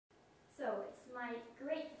my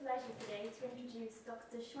great pleasure today to introduce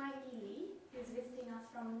Dr. Shuangyi, who's visiting us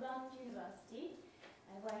from Univesity,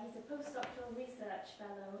 where he's a postdoctoral research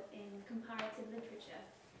fellow in comparative literature.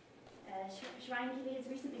 Shuangyi has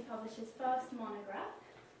recently published his first monograph,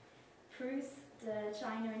 Prix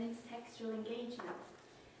China and Intertextual Engagement,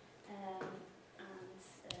 and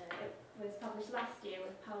it was published last year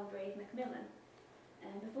with Palgrave Macmillan.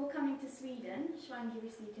 Before coming to Sweden, Shuangyi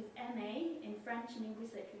received his MA in French and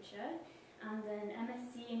English literature and an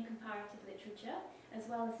MSc in comparative literature, as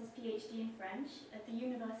well as his PhD in French at the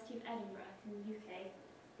University of Edinburgh in the UK.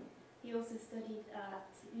 He also studied at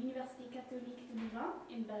Université Catholique de Louvain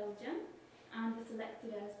in Belgium and was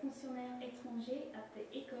elected as pensionnaire étranger at the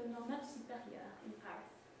École Normale Supérieure in Paris.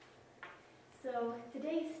 So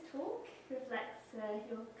today's talk reflects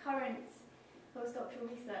your current postdoctoral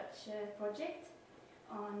research project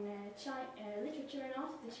on literature and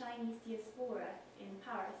art of the Chinese diaspora in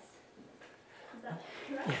Paris. Is that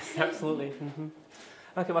correct? Yes, absolutely. Mm-hmm.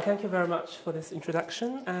 Okay, well, thank you very much for this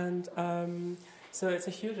introduction. And so it's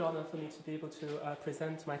a huge honor for me to be able to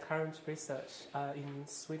present my current research in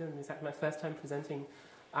Sweden. It's actually my first time presenting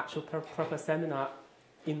actual proper seminar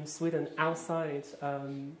in Sweden outside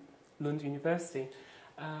Lund University.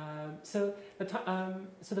 So the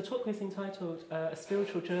talk is entitled A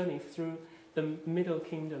Spiritual Journey Through the Middle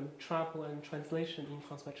Kingdom, Travel and Translation in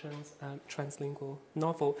François Cheng's Translingual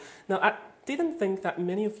novel. Now, I didn't think that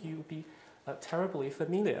many of you would be terribly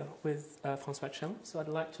familiar with François Cheng, so I'd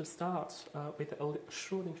like to start with a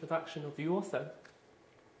short introduction of the author,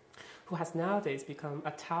 who has nowadays become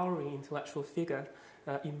a towering intellectual figure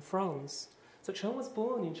in France. So Cheng was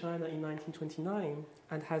born in China in 1929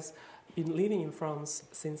 and has been living in France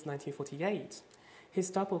since 1948. His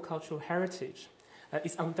double cultural heritage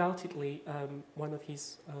is undoubtedly one of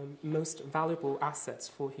his most valuable assets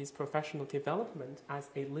for his professional development as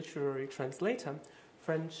a literary translator,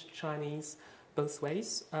 French, Chinese, both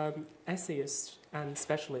ways, essayist and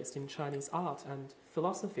specialist in Chinese art and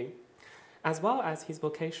philosophy, as well as his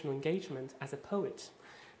vocational engagement as a poet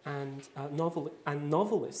and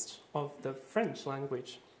novelist of the French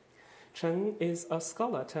language. Cheng is a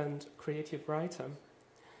scholar turned creative writer.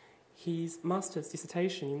 His master's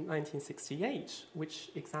dissertation in 1968, which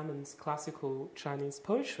examines classical Chinese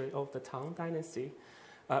poetry of the Tang Dynasty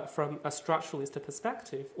from a structuralist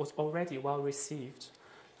perspective, was already well received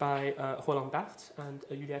by Roland Barthes and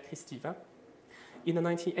Julia Kristeva. In the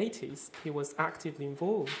 1980s, he was actively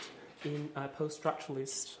involved in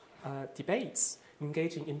post-structuralist debates,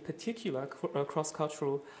 engaging in particular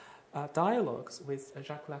cross-cultural dialogues with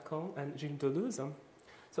Jacques Lacan and Gilles Deleuze.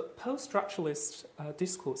 So post-structuralist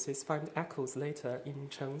discourses find echoes later in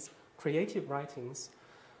Cheng's creative writings,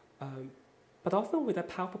 but often with a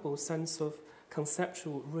palpable sense of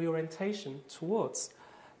conceptual reorientation towards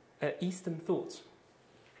Eastern thought,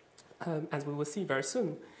 as we will see very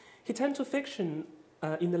soon. He turned to fiction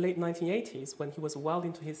in the late 1980s when he was well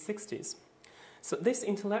into his 60s. So this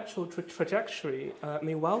intellectual trajectory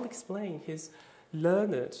may well explain his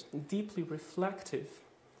learned, deeply reflective,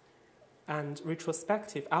 and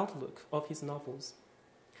retrospective outlook of his novels.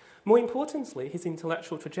 More importantly, his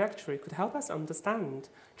intellectual trajectory could help us understand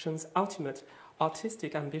Cheng's ultimate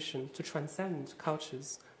artistic ambition to transcend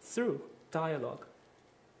cultures through dialogue.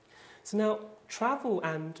 So now, travel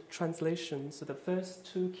and translation, so the first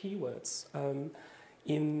two keywords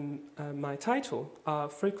in my title, are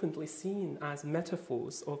frequently seen as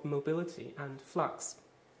metaphors of mobility and flux.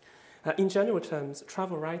 In general terms,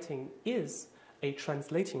 travel writing is a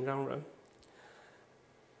translating genre.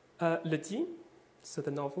 Le Dit, so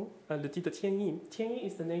the novel, Le Dit de Tianyi. Tianyi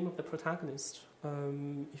is the name of the protagonist,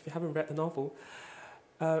 if you haven't read the novel.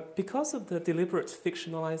 Because of the deliberate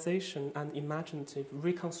fictionalization and imaginative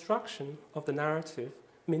reconstruction of the narrative,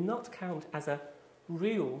 may not count as a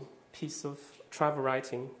real piece of travel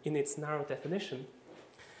writing in its narrow definition.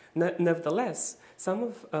 Nevertheless, some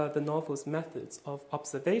of the novel's methods of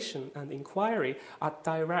observation and inquiry are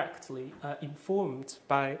directly informed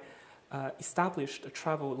by established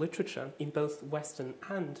travel literature in both Western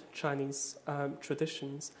and Chinese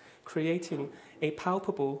traditions, creating a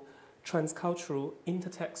palpable transcultural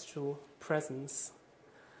intertextual presence.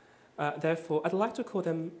 Therefore, I'd like to call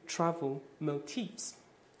them travel motifs.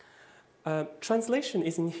 Translation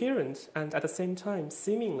is inherent and at the same time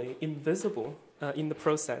seemingly invisible in the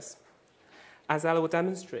process. As I will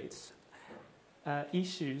demonstrate,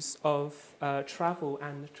 issues of travel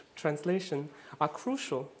and translation are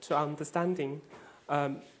crucial to our understanding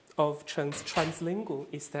of Cheng's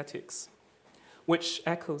translingual aesthetics, which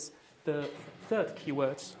echoes the third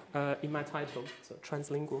keyword in my title, so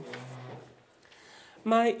translingual.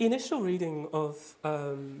 My initial reading of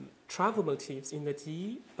travel motifs in the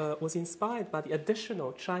Di was inspired by the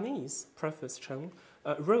additional Chinese preface Cheng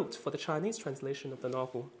wrote for the Chinese translation of the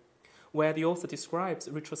novel, where the author describes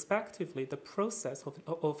retrospectively the process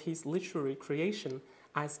of his literary creation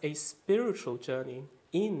as a spiritual journey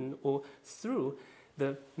in or through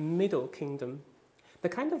the Middle Kingdom, the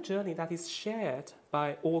kind of journey that is shared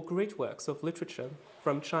by all great works of literature,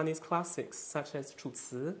 from Chinese classics such as Chu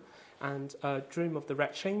Ci and Dream of the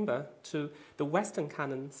Red Chamber to the Western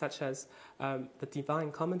canon such as the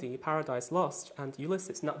Divine Comedy, Paradise Lost, and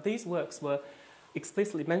Ulysses. Now, these works were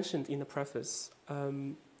explicitly mentioned in the preface.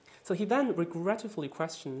 So he then regretfully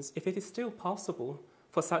questions if it is still possible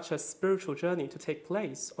for such a spiritual journey to take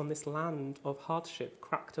place on this land of hardship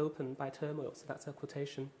cracked open by turmoil. So that's a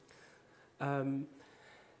quotation.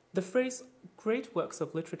 The phrase great works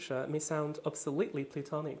of literature may sound obsoletely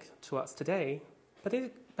Platonic to us today, but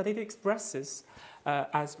it expresses,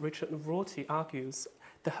 as Richard Rorty argues,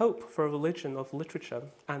 the hope for a religion of literature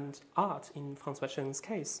and art in François Cheng's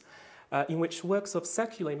case, in which works of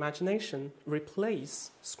secular imagination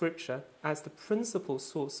replace scripture as the principal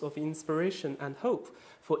source of inspiration and hope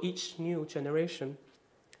for each new generation.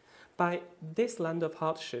 By this land of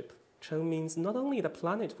hardship, Cheng means not only the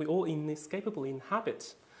planet we all inescapably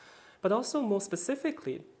inhabit, but also more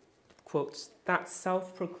specifically, quote, that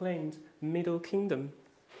self-proclaimed Middle Kingdom.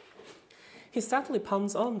 He subtly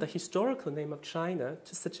puns on the historical name of China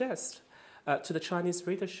to suggest to the Chinese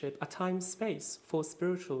readership a time-space for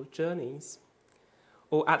spiritual journeys,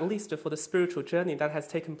 or at least for the spiritual journey that has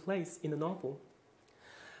taken place in the novel.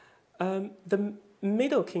 The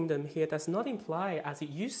Middle Kingdom here does not imply, as it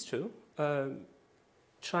used to,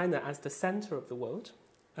 China as the center of the world,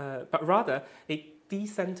 but rather a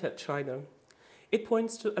decentered China. It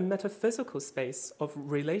points to a metaphysical space of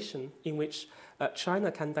relation in which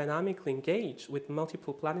China can dynamically engage with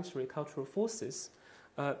multiple planetary cultural forces,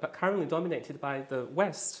 but currently dominated by the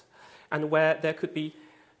West, and where there could be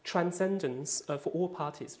transcendence for all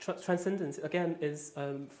parties. Transcendence, again, is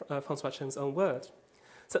François Cheng's own word.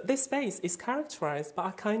 So this space is characterized by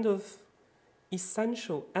a kind of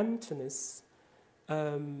essential emptiness,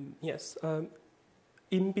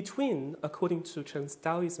 in between, according to Cheng's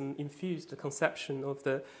Taoism, infused the conception of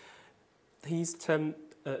his term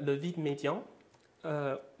le vide médian,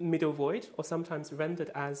 middle void, or sometimes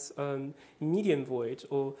rendered as medium void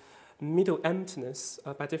or middle emptiness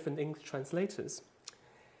by different English translators.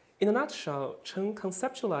 In a nutshell, Cheng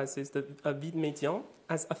conceptualizes the vide médian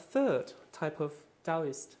as a third type of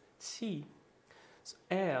Taoist qi, so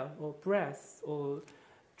air or breath, or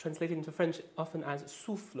translated into French often as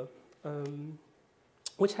souffle,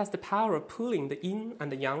 which has the power of pulling the yin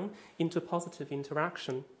and the yang into positive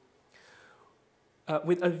interaction,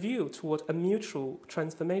 with a view toward a mutual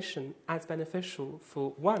transformation as beneficial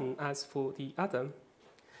for one as for the other.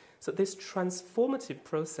 So this transformative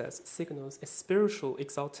process signals a spiritual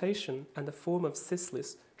exaltation and a form of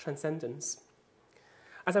ceaseless transcendence.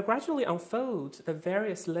 As I gradually unfold the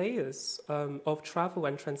various layers of travel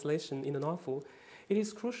and translation in the novel, it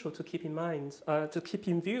is crucial to keep in mind, to keep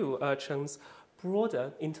in view Cheng's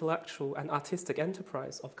broader intellectual and artistic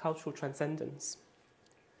enterprise of cultural transcendence.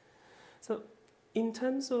 So, in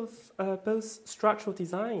terms of both structural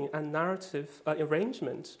design and narrative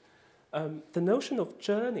arrangement, the notion of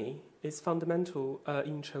journey is fundamental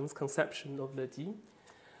in Cheng's conception of le Di.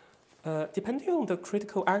 Depending on the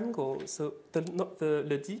critical angle, so the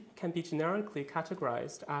le Di can be generically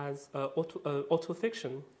categorized as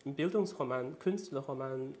autofiction, Bildungsroman,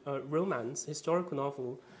 Künstlerroman, romance, historical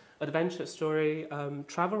novel, adventure story,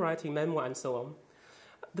 travel writing, memoir, and so on.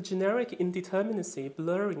 The generic indeterminacy,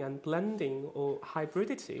 blurring, and blending or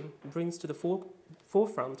hybridity brings to the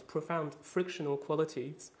forefront profound frictional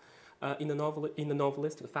qualities in the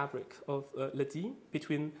novelistic fabric of le Di,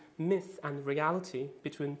 between myth and reality,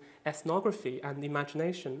 between ethnography and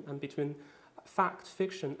imagination, and between fact,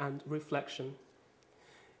 fiction, and reflection.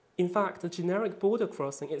 In fact, the generic border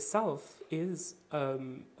crossing itself is a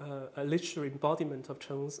literary embodiment of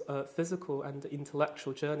Cheng's physical and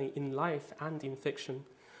intellectual journey in life and in fiction,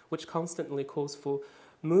 which constantly calls for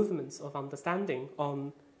movements of understanding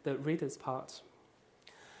on the reader's part.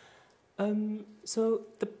 So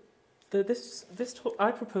this talk,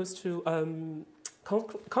 I propose to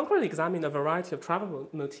concretely examine a variety of travel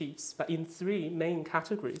motifs, but in three main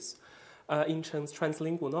categories in Cheng's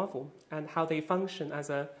translingual novel, and how they function as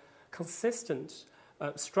a consistent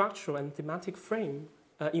structural and thematic frame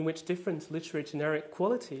in which different literary generic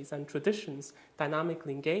qualities and traditions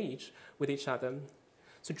dynamically engage with each other.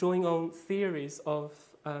 So drawing on theories of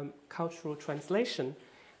cultural translation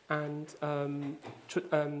and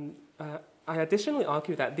I additionally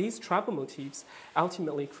argue that these travel motifs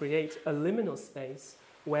ultimately create a liminal space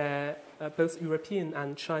where both European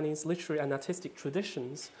and Chinese literary and artistic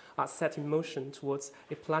traditions are set in motion towards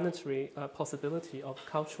a planetary possibility of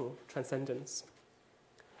cultural transcendence.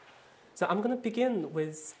 So I'm going to begin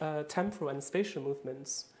with temporal and spatial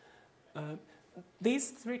movements.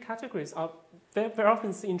 These three categories are very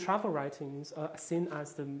often seen in travel writings, seen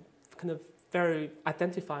as the kind of very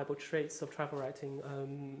identifiable traits of travel writing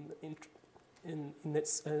in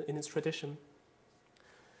its tradition.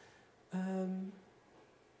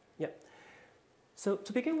 Yeah. So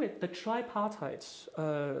to begin with, the tripartite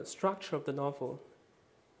structure of the novel,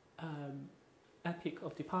 Epic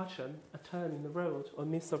of Departure, A Turn in the Road, or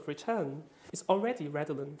Myth of Return, is already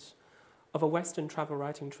redolent of a Western travel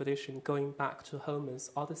writing tradition going back to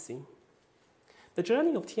Homer's Odyssey. The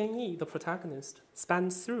journey of Tianyi, the protagonist,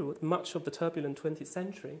 spans through much of the turbulent 20th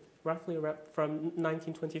century, roughly from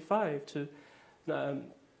 1925 to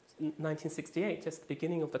 1968, just the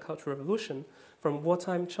beginning of the Cultural Revolution, from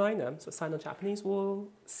wartime China, so Sino-Japanese War,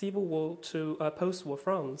 Civil War, to post-war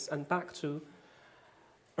France, and back to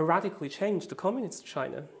a radically changed communist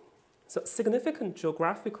China. So significant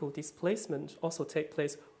geographical displacement also take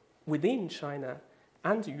place within China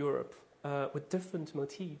and Europe with different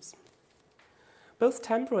motifs. Both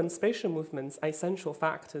temporal and spatial movements are essential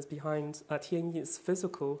factors behind Tianyi's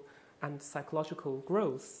physical and psychological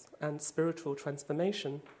growth and spiritual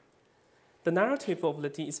transformation. The narrative of Le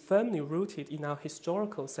Dit is firmly rooted in our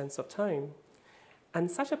historical sense of time, and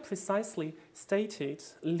such a precisely stated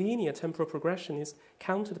linear temporal progression is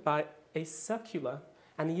countered by a circular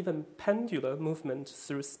and even pendular movement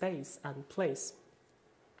through space and place,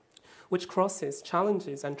 which crosses,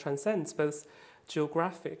 challenges, and transcends both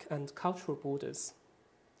geographic and cultural borders.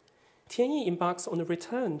 Tianyi embarks on a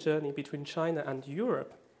return journey between China and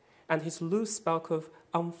Europe, and his loose bulk of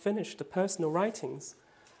unfinished personal writings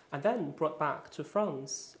are then brought back to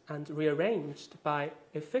France and rearranged by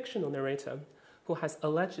a fictional narrator who has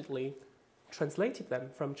allegedly translated them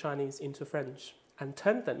from Chinese into French and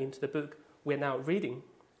turned them into the book we're now reading.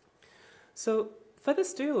 So further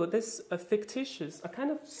still, this fictitious, a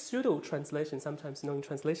kind of pseudo-translation, sometimes known in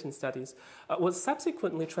translation studies, was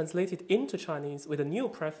subsequently translated into Chinese with a new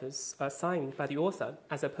preface signed by the author,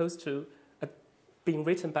 as opposed to being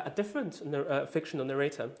written by a different fictional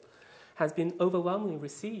narrator, has been overwhelmingly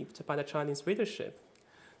received by the Chinese readership.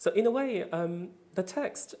 So in a way, the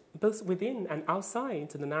text, both within and outside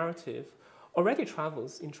the narrative, already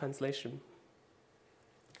travels in translation.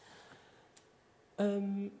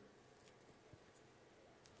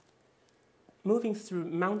 Moving through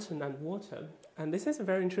mountain and water, and this is a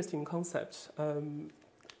very interesting concept.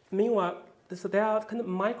 Meanwhile, so there are kind of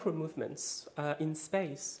micro movements in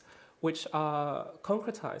space which are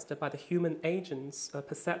concretized by the human agent's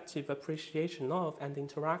perceptive appreciation of and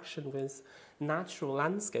interaction with natural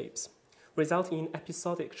landscapes, resulting in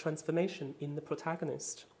episodic transformation in the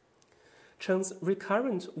protagonist. Cheng's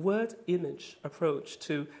recurrent word-image approach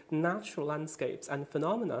to natural landscapes and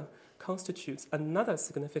phenomena constitutes another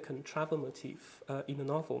significant travel motif in the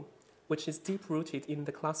novel, which is deep-rooted in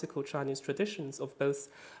the classical Chinese traditions of both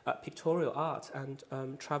pictorial art and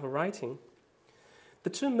travel writing. The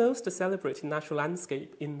two most celebrated natural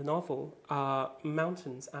landscapes in the novel are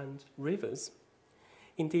mountains and rivers.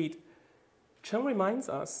 Indeed, Cheng reminds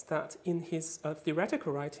us that in his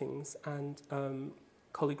theoretical writings and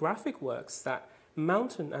calligraphic works that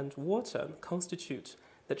mountain and water constitute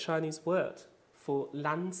the Chinese word for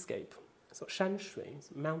landscape. So shanshui is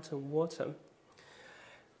mountain water.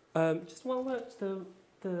 Just one word,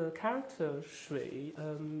 the character shui,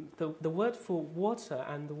 the word for water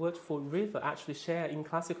and the word for river actually share, in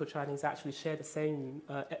classical Chinese, actually share the same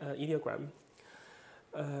ideogram.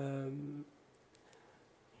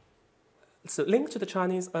 So linked to the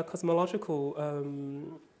Chinese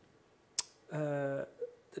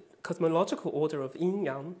cosmological order of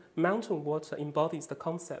yin-yang, mountain water embodies the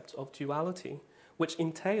concept of duality, which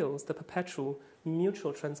entails the perpetual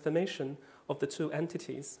mutual transformation of the two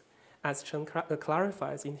entities, as Cheng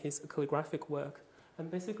clarifies in his calligraphic work. I'm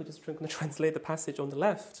basically just going to translate the passage on the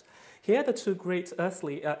left. Here, the two great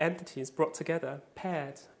earthly entities brought together,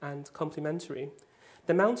 paired and complementary.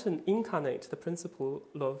 The mountain incarnates the principle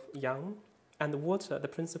of yang, and the water the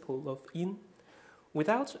principle of yin.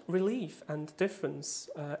 Without relief and difference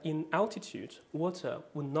in altitude, water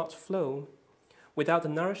would not flow. Without the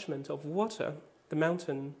nourishment of water, the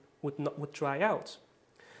mountain would dry out.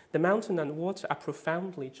 The mountain and water are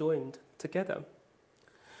profoundly joined together.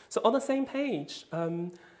 So on the same page,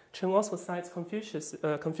 Cheng also cites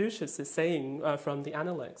Confucius' saying from the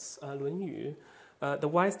Analects, 论语, the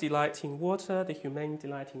wise delight in water, the humane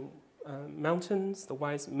delight in Mountains, the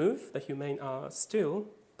wise move, the humane are still,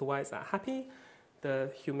 the wise are happy,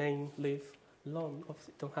 the humane live long.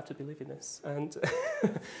 Obviously, don't have to believe in this. And,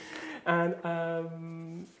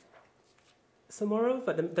 so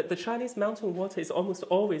moreover, the Chinese mountain water is almost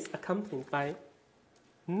always accompanied by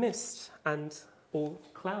mist and or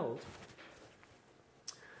cloud.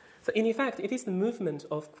 So in effect, it is the movement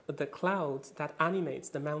of the clouds that animates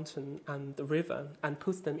the mountain and the river and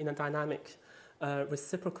puts them in a dynamic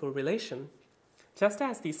reciprocal relation. Just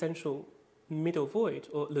as the essential middle void,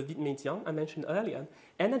 or le vide médian, I mentioned earlier,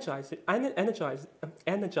 energizes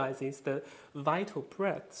the vital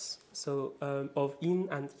breaths of yin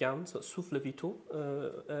and yang, so souffle vitaux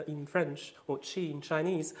in French, or qi in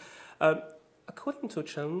Chinese. According to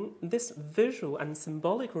Cheng, this visual and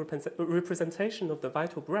symbolic representation of the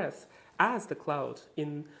vital breath as the cloud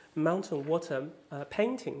in mountain water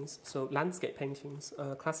paintings, so landscape paintings,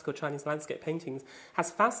 classical Chinese landscape paintings,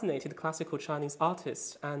 has fascinated classical Chinese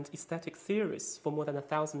artists and aesthetic theorists for more than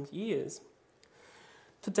 1,000 years.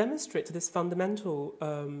 To demonstrate this fundamental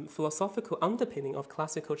philosophical underpinning of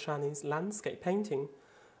classical Chinese landscape painting,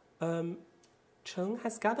 Cheng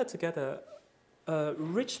has gathered together a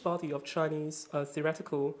rich body of Chinese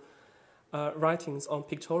theoretical writings on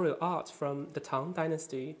pictorial art from the Tang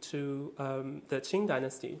Dynasty to the Qing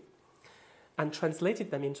Dynasty, and translated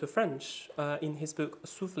them into French in his book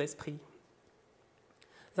Souffle Esprit.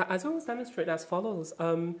 As I will demonstrate as follows,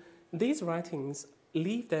 these writings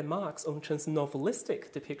leave their marks on Cheng's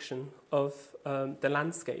novelistic depiction of the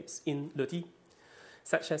landscapes in Le Di,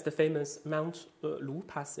 such as the famous Mount Lu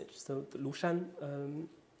passage, so the Lushan.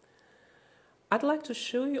 I'd like to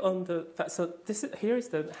show you on the, so here is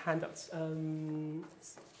the handouts.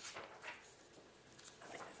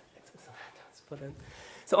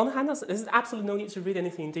 So on the handouts, there's absolutely no need to read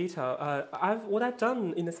anything in detail. What I've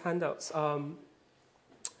done in this handouts,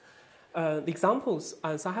 the examples,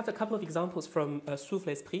 so I have a couple of examples from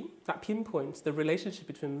Souffle Esprit that pinpoint the relationship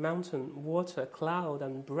between mountain, water, cloud,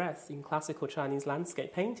 and breath in classical Chinese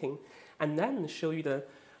landscape painting, and then show you the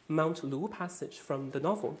Mount Lu passage from the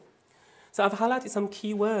novel. So I've highlighted some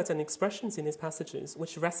key words and expressions in these passages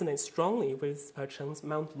which resonate strongly with Cheng's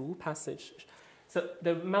Mount Lu passage. So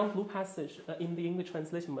the Mount Lu passage in the English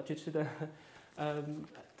translation, but due to the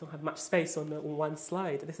don't have much space on one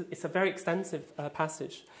slide, it's a very extensive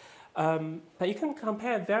passage. But you can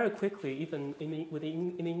compare very quickly, even in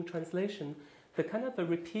the English translation, the kind of a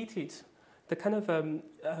repeated, the kind of,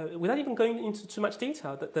 without even going into too much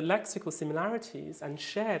detail, the lexical similarities and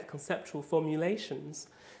shared conceptual formulations,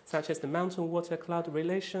 such as the mountain-water-cloud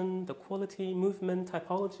relation, the quality, movement,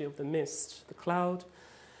 typology of the mist, the cloud.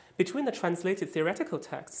 Between the translated theoretical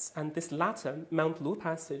texts and this latter Mount Lu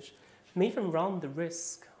passage may even run the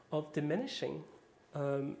risk of diminishing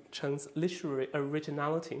Cheng's literary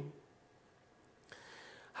originality.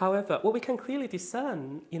 However, what we can clearly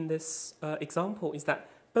discern in this example is that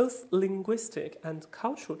both linguistic and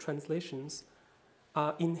cultural translations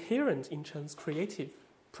are inherent in Cheng's creative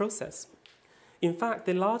process. In fact,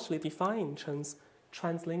 they largely define Cheng's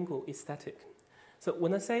translingual aesthetic. So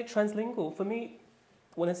when I say translingual, for me,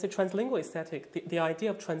 when I say translingual aesthetic, the idea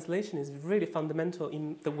of translation is really fundamental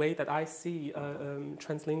in the way that I see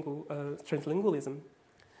translingualism.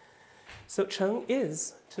 So Cheng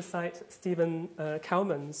is, to cite Stephen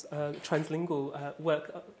Kalman's translingual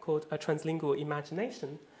work called Translingual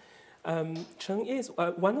Imagination, Cheng is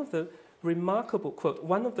one of the remarkable, quote,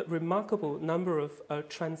 one of the remarkable number of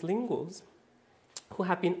translinguals who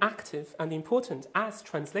have been active and important as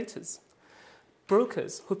translators,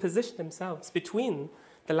 brokers who position themselves between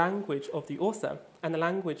the language of the author and the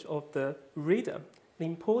language of the reader,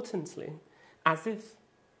 importantly, as if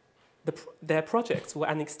their projects were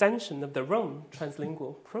an extension of their own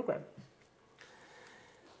translingual program.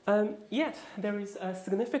 Yet, there is a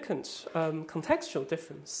significant contextual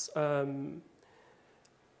difference.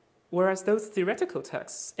 Whereas those theoretical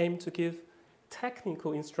texts aim to give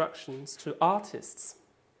technical instructions to artists,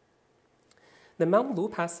 the Mount Lu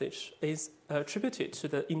passage is attributed to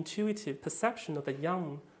the intuitive perception of a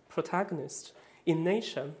young protagonist in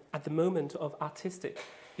nature at the moment of artistic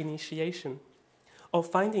initiation, of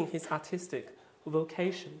finding his artistic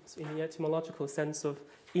vocations in the etymological sense of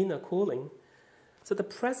inner calling. So the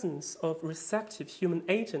presence of receptive human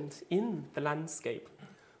agent in the landscape,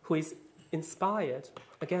 who is inspired,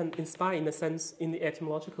 again, inspired in the sense, in the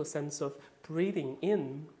etymological sense of breathing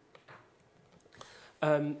in,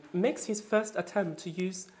 makes his first attempt to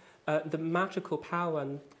use the magical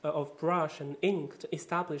power of brush and ink to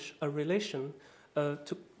establish a relation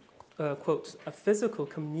to, quote, a physical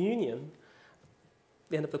communion,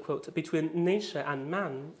 the end of the quote, between nature and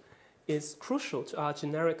man is crucial to our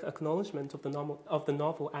generic acknowledgement of the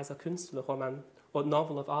novel as a Künstlerroman, or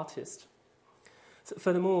novel of artist. So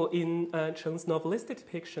furthermore, in Cheng's novelistic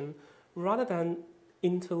depiction, rather than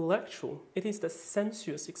intellectual, it is the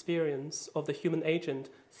sensuous experience of the human agent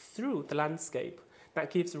through the landscape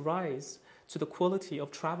that gives rise to the quality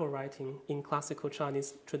of travel writing in classical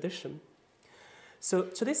Chinese tradition. So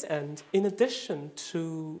to this end, in addition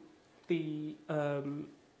to the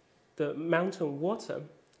mountain water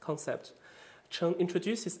concept, Cheng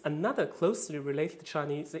introduces another closely related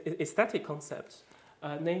Chinese aesthetic concept,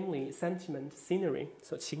 namely sentiment scenery,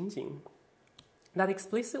 so 情景, that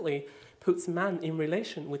explicitly puts man in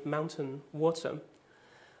relation with mountain water.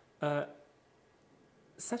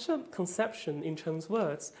 Such a conception, in Cheng's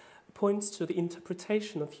words, points to the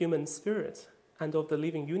interpretation of human spirit and of the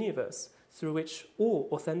living universe through which all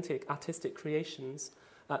authentic artistic creations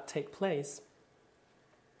take place.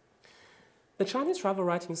 The Chinese travel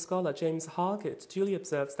writing scholar James Hargett duly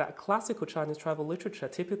observes that classical Chinese travel literature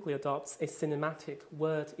typically adopts a cinematic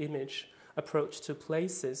word-image approach to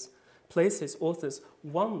places authors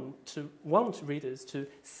want readers to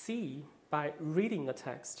see by reading a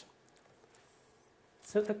text.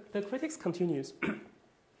 So the critics continues,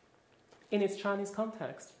 in its Chinese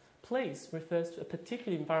context, place refers to a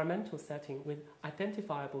particular environmental setting with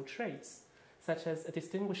identifiable traits, such as a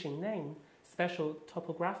distinguishing name, special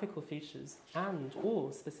topographical features,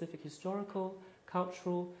 and/or specific historical,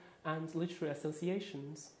 cultural, and literary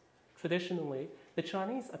associations. Traditionally, the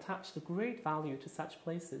Chinese attached great value to such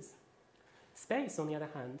places. Space, on the other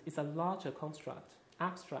hand, is a larger construct,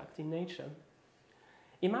 abstract in nature.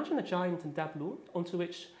 Imagine a giant tableau onto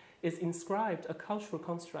which is inscribed a cultural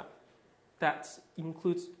construct that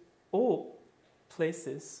includes all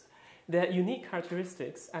places, their unique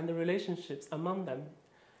characteristics, and the relationships among them.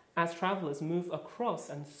 As travelers move across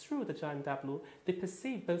and through the giant tableau, they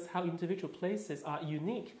perceive both how individual places are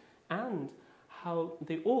unique and how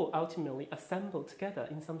they all ultimately assemble together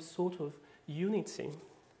in some sort of unity.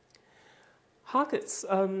 Hargett's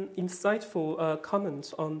insightful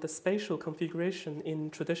comment on the spatial configuration in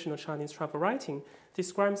traditional Chinese travel writing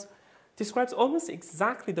describes almost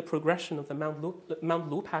exactly the progression of the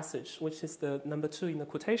Mount Lu passage, which is the number 2 in the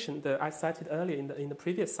quotation that I cited earlier in the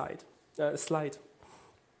previous slide.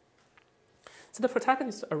 So the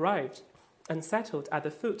protagonist arrived and settled at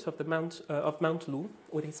the foot of Mount Lu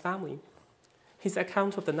with his family. His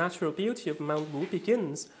account of the natural beauty of Mount Lu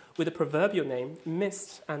begins with the proverbial name,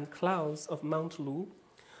 Mist and Clouds of Mount Lu,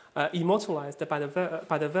 immortalized by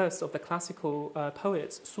the verse of the classical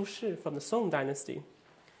poet Su Shi from the Song dynasty.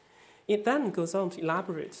 It then goes on to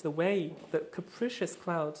elaborate the way the capricious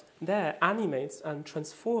cloud there animates and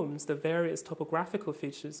transforms the various topographical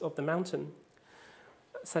features of the mountain,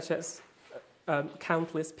 such as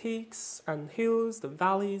countless peaks and hills, the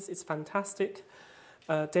valleys, its fantastic,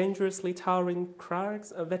 dangerously towering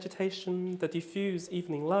crags, vegetation, the diffuse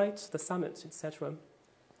evening light, the summit, etc.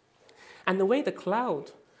 And the way the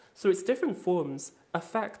cloud, through its different forms,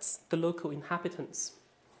 affects the local inhabitants.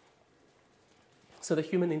 So the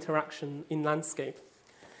human interaction in landscape.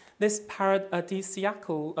 This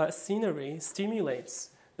paradisiacal scenery stimulates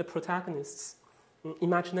the protagonist's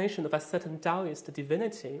imagination of a certain Taoist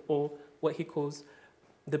divinity, or what he calls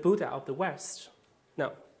the Buddha of the West.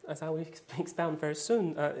 Now, as I will expound very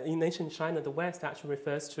soon, in ancient China, the West actually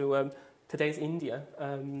refers to today's India.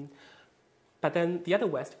 But then the other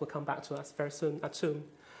West will come back to us very soon too.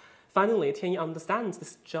 Finally, Tianyi understands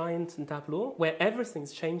this giant tableau where everything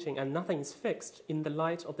is changing and nothing is fixed in the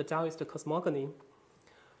light of the Taoist cosmogony.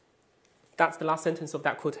 That's the last sentence of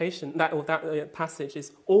that quotation, that passage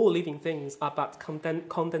is, all living things are but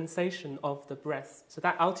condensation of the breath. So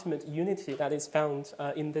that ultimate unity that is found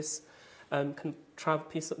in this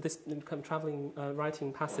traveling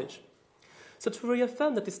writing passage. So to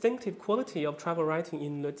reaffirm the distinctive quality of travel writing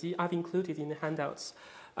in Le Di, I've included in the handouts,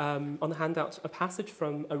 on the handout a passage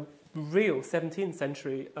from a real 17th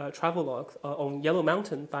century travelogue on Yellow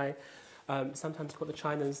Mountain by sometimes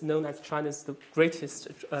known as China's the greatest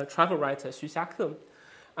travel writer, Xu Xiake,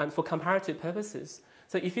 and for comparative purposes.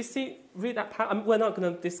 So if you read that, we're not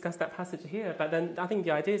going to discuss that passage here, but then I think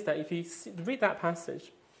the idea is that if you read that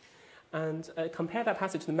passage and compare that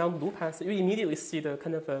passage to the Mount Lu passage, you immediately see the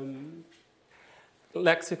kind of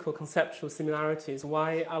lexical, conceptual similarities.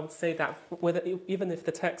 Why I would say that even if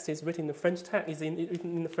the text is written in the French text, is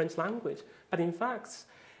in the French language, but in fact,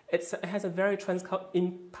 it has a very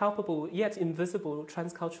impalpable yet invisible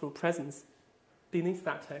transcultural presence beneath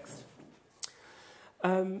that text.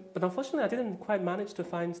 But unfortunately, I didn't quite manage to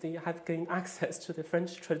have gained access to the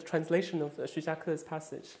French translation of Xu Jiake's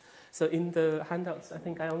passage. So in the handouts, I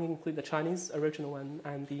think I only include the Chinese original one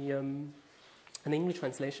and the an English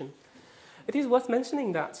translation. It is worth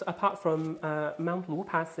mentioning that apart from Mount Lu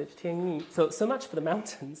passage, Tianyi, so much for the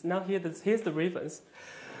mountains. Now here's the rivers.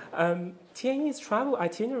 Tianyi's travel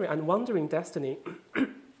itinerary and wandering destiny,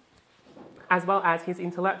 as well as his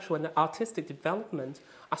intellectual and artistic development,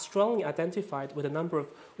 are strongly identified with a number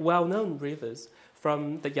of well-known rivers,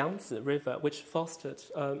 from the Yangtze River, which fostered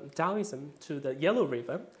Taoism, to the Yellow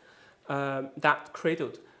River that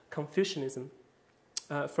cradled Confucianism,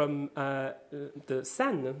 from the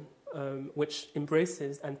Seine, which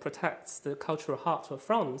embraces and protects the cultural heart of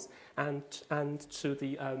France, and to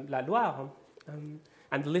the La Loire,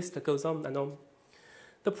 and the list goes on and on.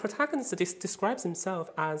 The protagonist describes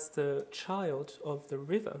himself as the child of the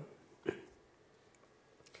river.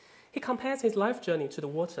 He compares his life journey to the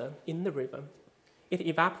water in the river. It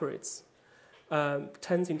evaporates,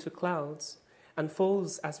 turns into clouds, and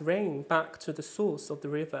falls as rain back to the source of the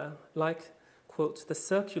river, like, quote, the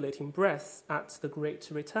circulating breath at the great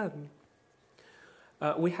return.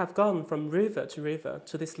 We have gone from river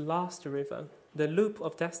to this last river. The loop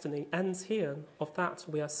of destiny ends here, of that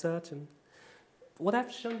we are certain. What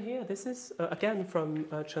I've shown here, this is, again, from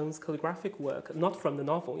Cheng's calligraphic work, not from the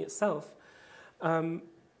novel itself. But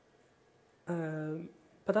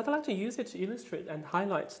I'd like to use it to illustrate and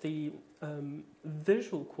highlight the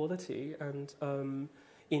visual quality and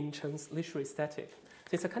in Cheng's literary aesthetic.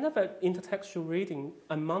 So it's a kind of an intertextual reading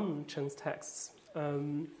among Cheng's texts.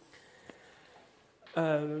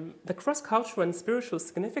 The cross-cultural and spiritual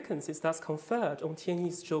significance is thus conferred on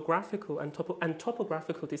Tianyi's geographical and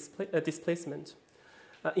topographical displacement.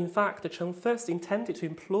 In fact, Cheng first intended to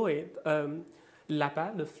employ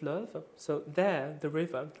là-bas, le fleuve, so there, the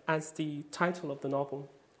river, as the title of the novel.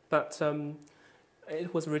 But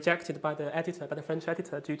it was rejected by the French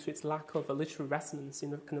editor, due to its lack of a literary resonance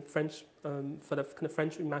in the kind of French, for the kind of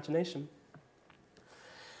French imagination.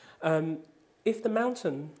 If the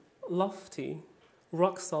mountain, lofty,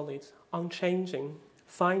 rock-solid, unchanging,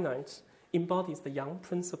 finite, embodies the Yang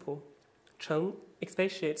principle, Cheng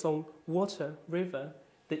expatiates on water, river,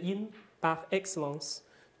 the yin par excellence,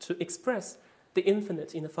 to express the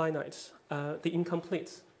infinite in the finite, the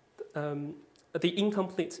incomplete in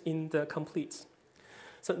the complete.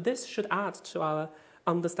 So this should add to our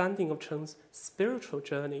understanding of Cheng's spiritual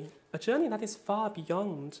journey, a journey that is far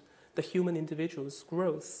beyond the human individual's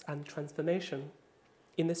growth and transformation.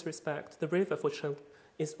 In this respect, the river for Cheng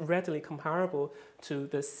is readily comparable to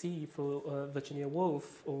the sea for Virginia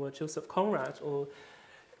Woolf or Joseph Conrad, or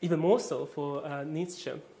even more so for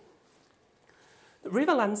Nietzsche. The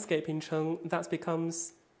river landscape in Cheng thus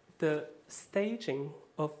becomes the staging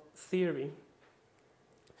of theory,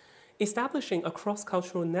 establishing a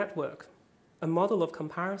cross-cultural network, a model of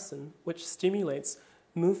comparison which stimulates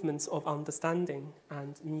movements of understanding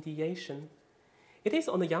and mediation. It is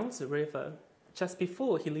on the Yangtze River, just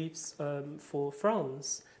before he leaves for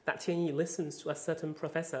France, that Tianyi listens to a certain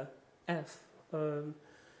professor, F,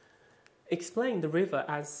 explain the river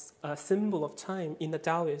as a symbol of time in the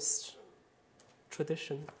Taoist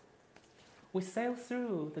tradition. We sail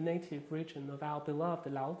through the native region of our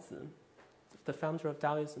beloved Lao Tzu, the founder of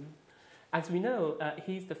Taoism. As we know,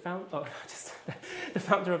 he's the founder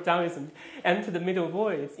of Taoism, and to the middle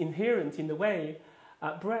voids inherent in the way,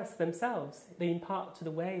 breaths themselves, they impart to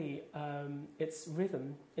the way its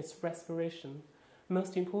rhythm, its respiration.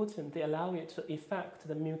 Most important, they allow it to effect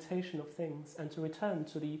the mutation of things and to return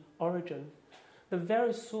to the origin, the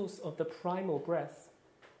very source of the primal breath.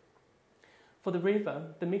 For the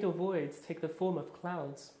river, the middle voids take the form of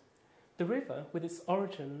clouds. The river, with its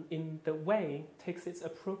origin in the way, takes its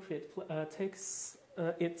appropriate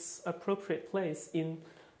place in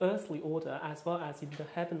earthly order as well as in the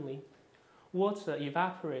heavenly. Water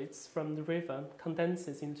evaporates from the river,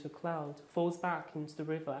 condenses into cloud, falls back into the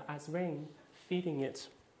river as rain, feeding it.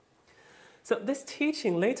 So this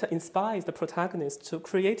teaching later inspires the protagonist to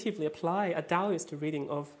creatively apply a Taoist reading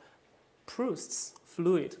of Proust's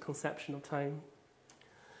fluid conception of time.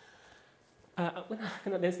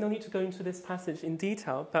 There's no need to go into this passage in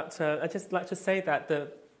detail, but I'd just like to say that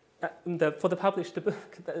for the published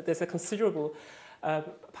book, there's a considerable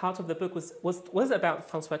part of the book was about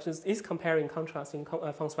François Cheng, is comparing, contrasting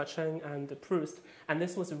François Cheng and Proust, and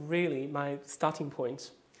this was really my starting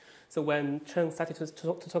point. So when Cheng started to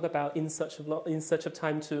talk about in search of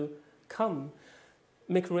time to come,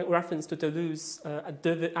 make reference to Deleuze,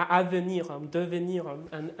 devenir,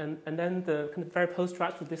 and then the kind of very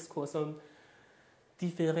post-structural discourse on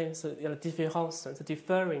différer, so différence, so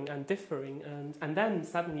deferring and differing, and then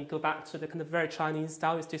suddenly go back to the kind of very Chinese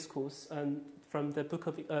Taoist discourse from the Book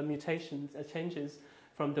of Mutations, changes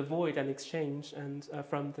from the void and exchange, and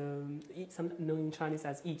from the known in Chinese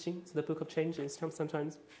as I Ching, so the Book of Changes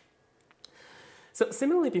sometimes. So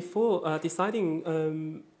similarly, before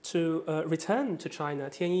deciding to return to China,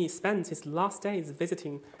 Tianyi spent his last days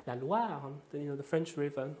visiting La Loire, the French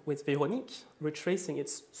river, with Véronique, retracing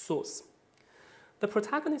its source. The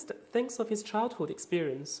protagonist thinks of his childhood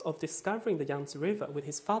experience of discovering the Yangtze River with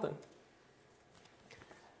his father.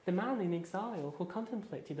 The man in exile who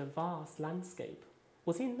contemplated a vast landscape,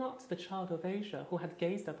 was he not the child of Asia who had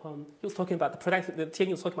gazed upon, he was talking about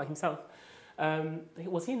Tianyi was talking about himself,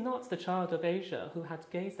 was he not the child of Asia who had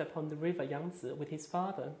gazed upon the river Yangtze with his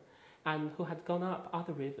father, and who had gone up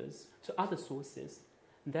other rivers to other sources?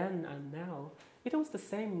 Then and now, it was the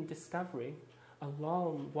same discovery. A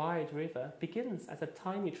long, wide river begins as a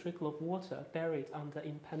tiny trickle of water buried under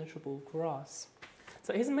impenetrable grass.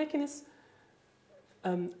 So he's making his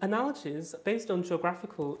analogies based on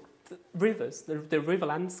geographical rivers, the river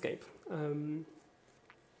landscape.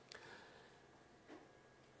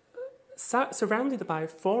 Surrounded by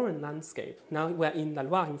foreign landscape, now we're in La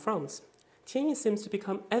Loire in France, Tianyi seems to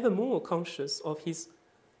become ever more conscious of his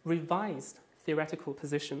revised theoretical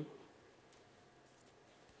position.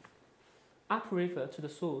 Upriver to the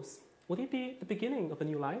source, would it be the beginning of a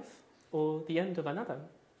new life or the end of another?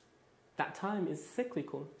 That time is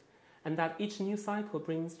cyclical, and that each new cycle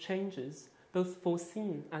brings changes, both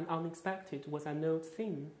foreseen and unexpected, was a note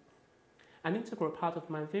theme, an integral part of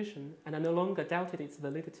my vision, and I no longer doubted its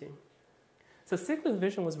validity. So cyclical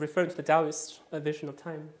vision was referring to the Taoist vision of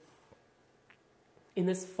time. In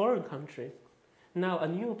this foreign country, now a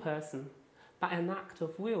new person, by an act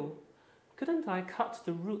of will, couldn't I cut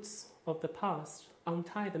the roots of the past,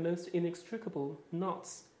 untie the most inextricable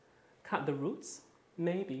knots? Cut the roots?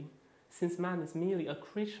 Maybe, since man is merely a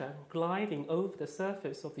creature gliding over the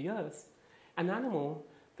surface of the earth. An animal,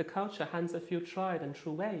 the culture hands a few tried and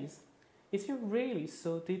true ways. Is he really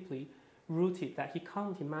so deeply rooted that he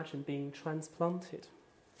can't imagine being transplanted?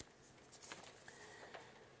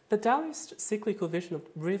 The Taoist cyclical vision of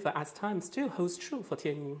river as time still holds true for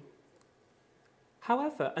Tianyi.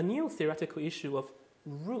 However, a new theoretical issue of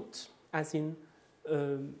root, as in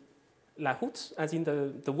la route, as in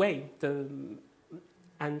the way,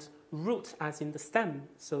 and root as in the stem,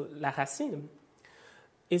 so la racine,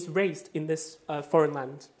 is raised in this foreign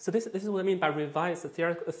land. So this is what I mean by revise a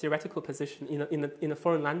theoretical position in a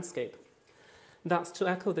foreign landscape. That's to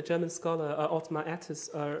echo the German scholar Ottmar Etter's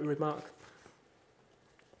remark.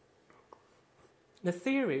 The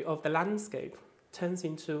theory of the landscape turns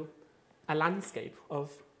into a landscape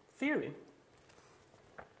of theory.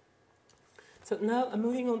 So now I'm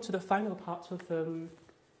moving on to the final part of the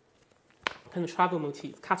kind of travel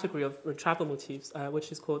motif, category of travel motifs,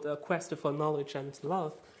 which is called Quest for Knowledge and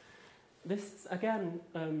Love. This is, again,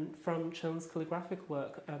 from Cheng's calligraphic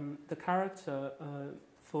work, the character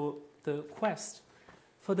for the quest.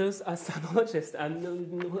 For those sinologists and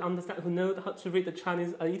who know how to read the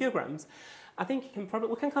Chinese ideograms, I think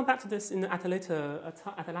we can come back to this at a later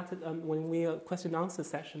when we question and answer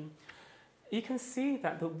session. You can see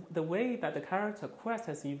that the way that the character quest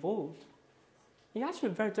has evolved is actually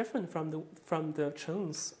very different from the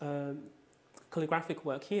Cheng's calligraphic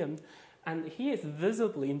work here, and he is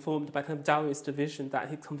visibly informed by kind of Taoist vision, that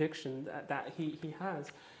his conviction that he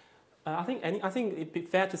has. I think it'd be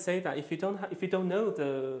fair to say that if you don't know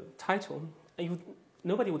the title,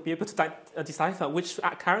 nobody would be able to decipher which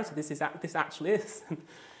character this actually is.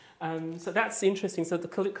 So that's interesting. So the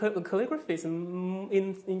calligraphy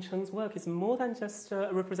in Cheng's work is more than just a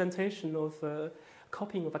representation of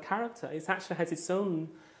copying of a character. It actually has its own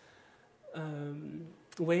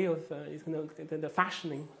way of the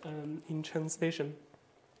fashioning in Cheng's vision.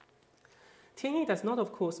 Tianyi does not,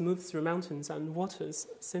 of course, move through mountains and waters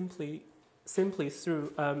simply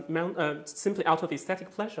out of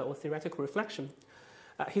aesthetic pleasure or theoretical reflection.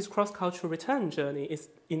 His cross-cultural return journey is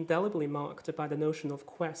indelibly marked by the notion of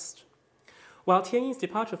quest. While Tianyi's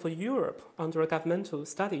departure for Europe under a governmental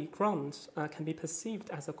study grant can be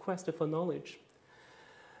perceived as a quest for knowledge,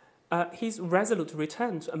 his resolute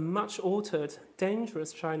return to a much altered,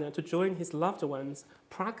 dangerous China to join his loved ones,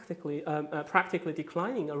 practically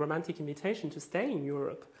declining a romantic invitation to stay in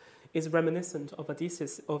Europe, is reminiscent of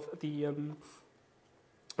Odysseus'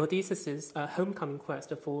 homecoming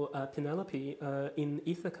quest for Penelope in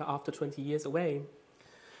Ithaca after 20 years away.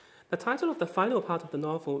 The title of the final part of the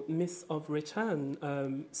novel, Myth of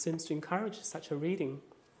Return, seems to encourage such a reading.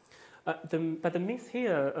 But the myth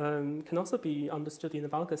here can also be understood in a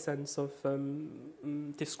vulgar sense of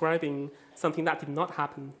describing something that did not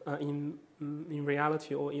happen in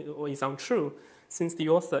reality or is untrue, since the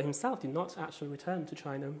author himself did not actually return to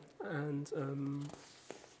China. And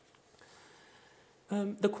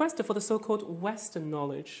the quest for the so-called Western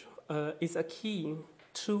knowledge is a key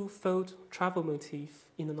two-fold travel motif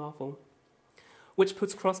in the novel, which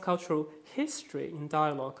puts cross-cultural history in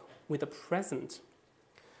dialogue with the present.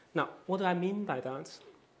 Now, what do I mean by that?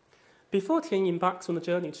 Before Tianyi embarks on the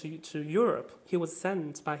journey to Europe, he was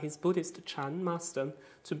sent by his Buddhist Chan master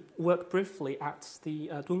to work briefly at the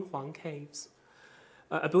Dunhuang caves,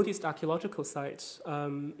 a Buddhist archaeological site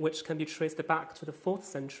which can be traced back to the 4th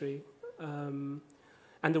century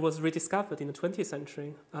and it was rediscovered in the 20th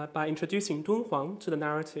century. By introducing Dunhuang to the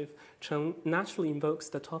narrative, Cheng naturally invokes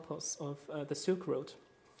the topos of the Silk Road.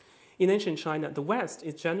 In ancient China, the West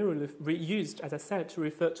is generally used, as I said, to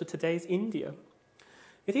refer to today's India.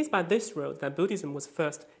 It is by this road that Buddhism was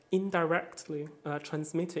first indirectly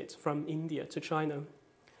transmitted from India to China.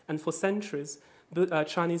 And for centuries,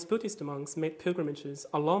 Chinese Buddhist monks made pilgrimages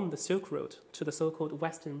along the Silk Road to the so-called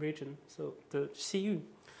Western region, so the Xiyu,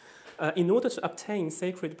 in order to obtain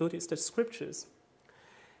sacred Buddhist scriptures.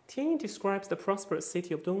 Tianyi describes the prosperous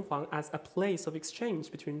city of Dunhuang as a place of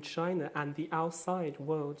exchange between China and the outside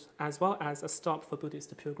world, as well as a stop for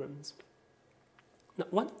Buddhist pilgrims. Now,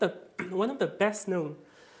 one of the best-known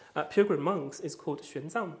pilgrim monks is called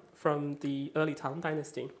Xuanzang from the early Tang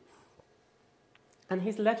dynasty. And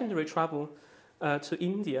his legendary travel to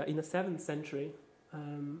India in the 7th century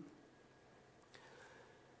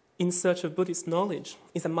in search of Buddhist knowledge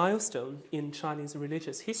is a milestone in Chinese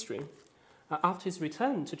religious history. After his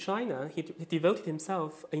return to China, he devoted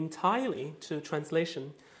himself entirely to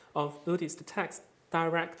translation of Buddhist texts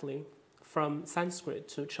directly from Sanskrit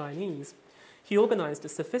to Chinese. He organized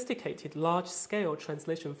sophisticated large-scale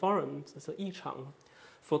translation forums, so Yichang,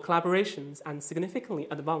 for collaborations and significantly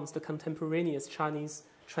advanced the contemporaneous Chinese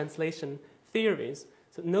translation theories,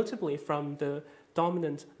 so notably from the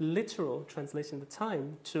dominant literal translation at the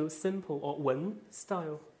time to simple or Wen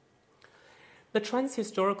style. The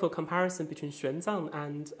transhistorical comparison between Xuanzang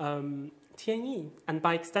and Tianyi, and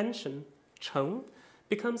by extension, Cheng,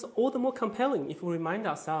 becomes all the more compelling if we remind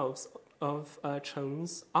ourselves of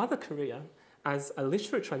Cheng's other career as a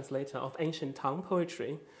literary translator of ancient Tang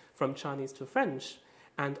poetry from Chinese to French,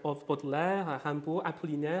 and of Baudelaire, Rimbaud,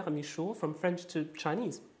 Apollinaire, and Michaud from French to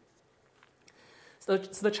Chinese. So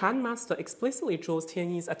the Chan master explicitly draws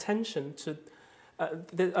Tianyi's attention to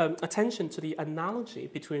the analogy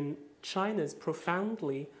between China's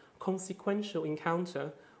profoundly consequential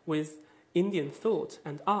encounter with Indian thought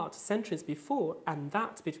and art centuries before, and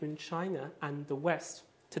that between China and the West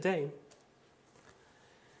today.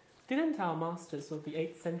 Didn't our masters of the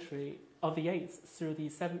 8th century, of the 8th through the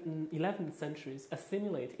 7th and 11th centuries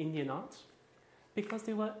assimilate Indian art? Because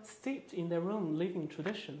they were steeped in their own living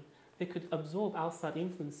tradition, they could absorb outside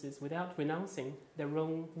influences without renouncing their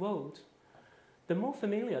own world. The more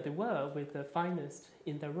familiar they were with the finest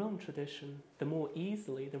in their own tradition, the more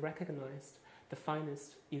easily they recognized the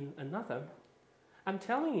finest in another. I'm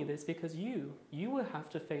telling you this because you will have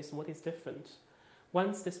to face what is different.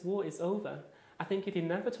 Once this war is over, I think it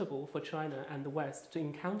inevitable for China and the West to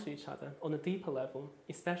encounter each other on a deeper level,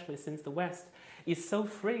 especially since the West is so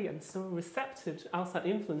free and so receptive to outside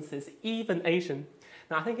influences, even Asian.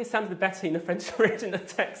 Now, I think it sounds a bit better in the French original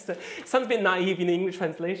text. It sounds a bit naive in the English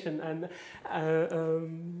translation.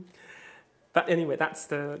 But anyway,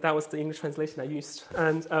 that was the English translation I used.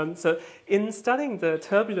 And so in studying the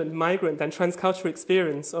turbulent, migrant, and transcultural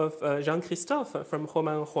experience of Jean-Christophe from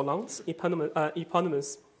Roman Roland's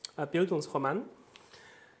eponymous Bildungsroman,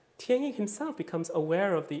 Tianyi himself becomes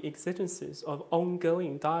aware of the exigencies of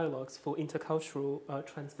ongoing dialogues for intercultural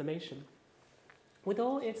transformation. With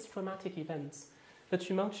all its traumatic events, the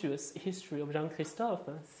tumultuous history of Jean-Christophe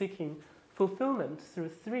seeking fulfillment through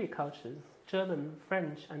 3 cultures, German,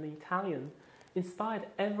 French, and Italian, inspired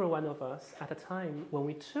every one of us at a time when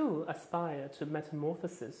we too aspire to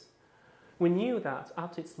metamorphosis. We knew that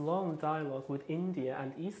after its long dialogue with India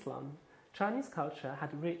and Islam, Chinese culture had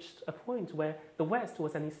reached a point where the West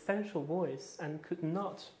was an essential voice and could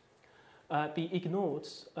not be ignored.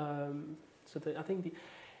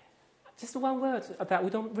 Just one word that we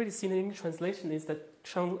don't really see in the English translation is that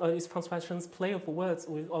is François Cheng's play of words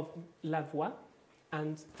of la voix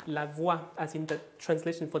and la voix, as in the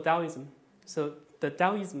translation for Taoism. So the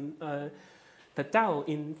Taoism, the Tao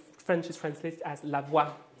in French is translated as la voix.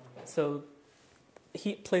 So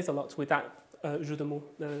he plays a lot with that jeu de mots,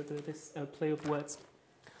 this play of words.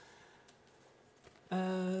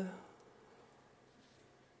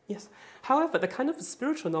 Yes. However, the kind of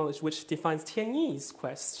spiritual knowledge which defines Tianyi's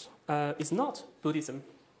quest is not Buddhism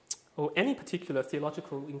or any particular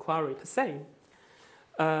theological inquiry per se.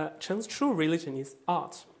 Cheng's true religion is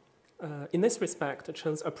art. In this respect,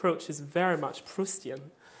 Cheng's approach is very much Proustian.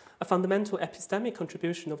 A fundamental epistemic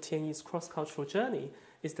contribution of Tianyi's cross-cultural journey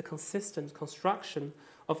is the consistent construction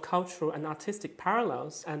of cultural and artistic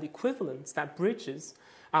parallels and equivalents that bridges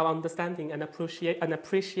our understanding and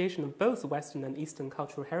appreciation of both Western and Eastern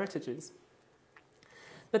cultural heritages.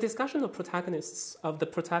 The discussion of the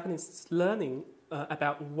protagonists learning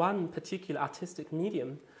about one particular artistic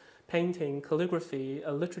medium, painting, calligraphy,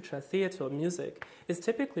 literature, theatre, or music, is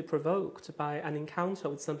typically provoked by an encounter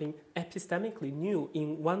with something epistemically new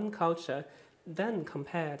in one culture, then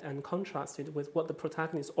compared and contrasted with what the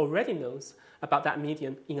protagonist already knows about that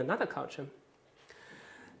medium in another culture.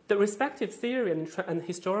 The respective theory and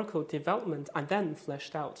historical development are then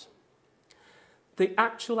fleshed out. The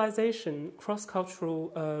actualization,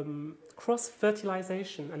 cross-cultural,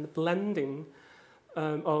 cross-fertilization and blending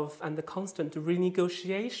and the constant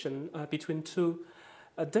renegotiation between two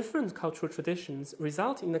different cultural traditions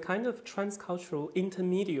result in a kind of transcultural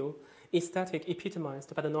intermediate aesthetic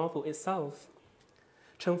epitomized by the novel itself.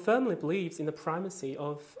 Cheng firmly believes in the primacy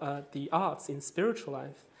of the arts in spiritual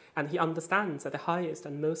life, and he understands that the highest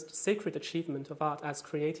and most sacred achievement of art as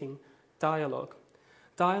creating dialogue.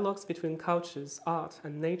 Dialogues between cultures, art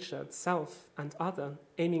and nature, self and other,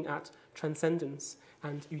 aiming at transcendence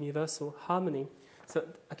and universal harmony. So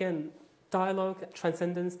again, dialogue,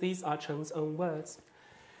 transcendence, these are Cheng's own words.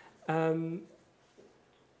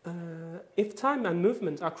 If time and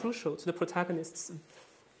movement are crucial to the protagonist's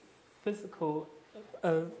physical...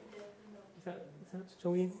 is that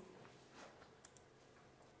Shuangyi?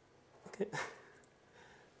 Okay.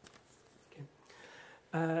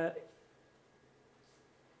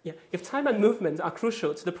 If time and movement are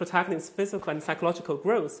crucial to the protagonist's physical and psychological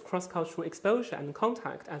growth, cross-cultural exposure and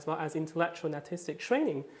contact, as well as intellectual and artistic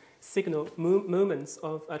training, signal moments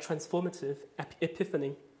of a transformative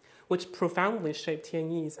epiphany, which profoundly shaped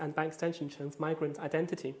Tianyi's and, by extension, Cheng's migrant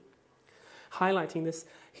identity. Highlighting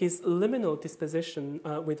his liminal disposition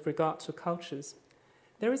with regard to cultures,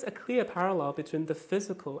 there is a clear parallel between the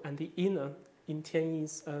physical and the inner in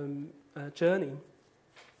Tianyi's journey.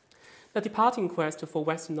 The departing quest for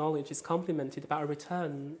Western knowledge is complemented by a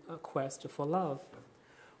return quest for love.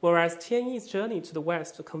 Whereas Tianyi's journey to the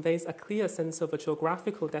West conveys a clear sense of a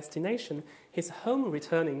geographical destination, his home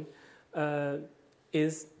returning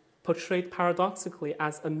is portrayed paradoxically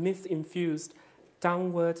as a myth-infused,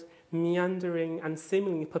 downward, meandering, and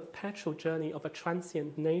seemingly perpetual journey of a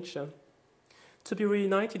transient nature. To be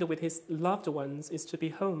reunited with his loved ones is to be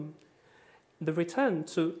home. The return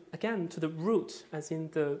to the root, as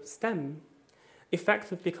in the stem,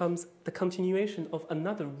 effectively becomes the continuation of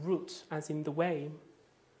another root, as in the way,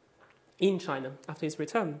 in China after his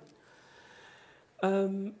return.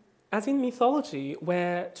 As in mythology,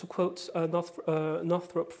 where, to quote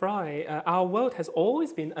Northrop Frye, our world has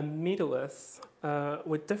always been a Middle Earth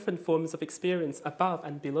with different forms of experience above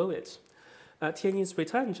and below it. Tianyi's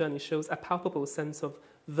return journey shows a palpable sense of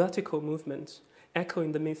vertical movement,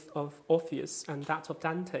 echoing the myth of Orpheus and that of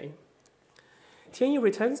Dante. Tianyi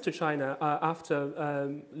returns to China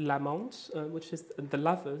after L'Amante, which is the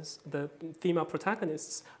lovers, the female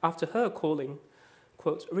protagonists, after her calling,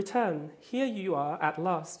 quote, "Return, here you are at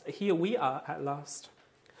last, here we are at last,"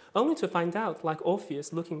 only to find out, like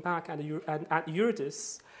Orpheus looking back at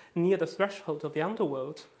Eurydice near the threshold of the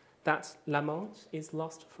underworld, that L'Amante is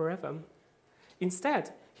lost forever.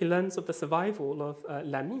 Instead, he learns of the survival of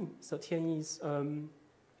Lami, so Tianyi's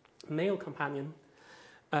male companion,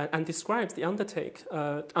 and describes the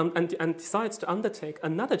and decides to undertake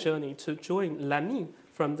another journey to join Lami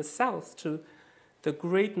from the south to the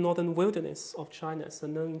great northern wilderness of China, so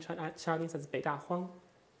known in Chinese as Beidahuang.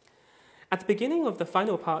 At the beginning of the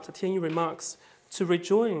final part, Tianyi remarks, "To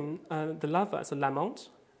rejoin the lover, so L'Amante,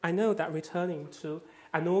 I know that returning to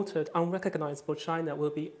an altered, unrecognizable China will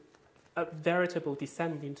be a veritable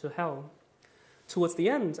descent into hell." Towards the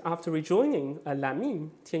end, after rejoining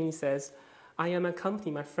Lami, Tianyi says, "I am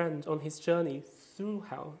accompanying my friend on his journey through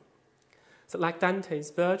hell." So like Dante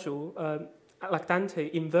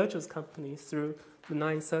in Virgil's company through the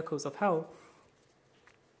 9 circles of hell.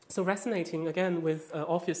 So resonating again with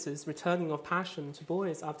Orpheus's returning of passion to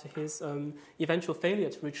boys after his eventual failure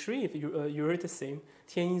to retrieve Eurydice,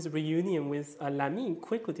 Tianyi's reunion with Lami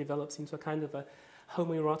quickly develops into a kind of a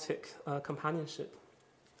homoerotic companionship.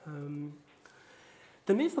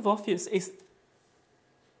 The myth of Orpheus is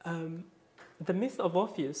the myth of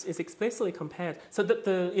Orpheus is explicitly compared. So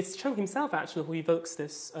it's Cheng himself actually who evokes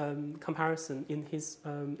this comparison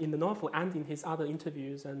in the novel and in his other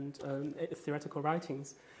interviews and theoretical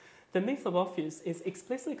writings. The myth of Orpheus is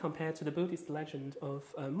explicitly compared to the Buddhist legend of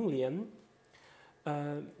Mulian,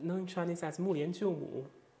 known in Chinese as Mulian Jiumu.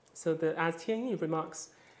 So as Tianyi remarks,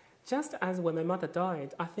 just as when my mother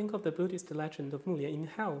died, I think of the Buddhist legend of Mulian in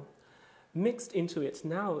hell. Mixed into it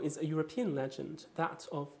now is a European legend, that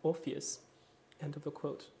of Orpheus. End of the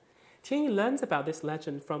quote. Tianyi learns about this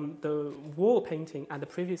legend from the wall painting at the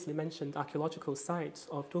previously mentioned archaeological site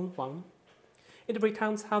of Dunhuang. It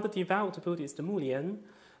recounts how the devout Buddhist Mulian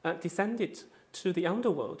descended to the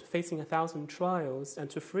underworld, facing 1,000 trials and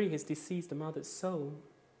to free his deceased mother's soul.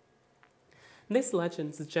 This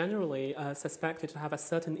legend is generally suspected to have a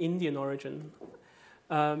certain Indian origin,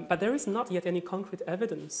 but there is not yet any concrete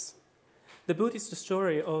evidence. The Buddhist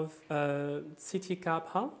story of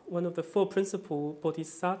Tsitigabha, one of the 4 principal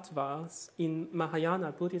bodhisattvas in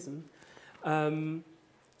Mahayana Buddhism,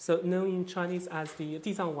 so known in Chinese as the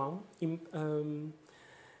Dizangwang,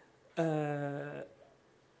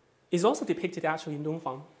 is also depicted actually in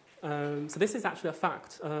Dunhuang. So this is actually a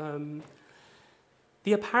fact.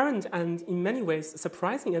 The apparent and in many ways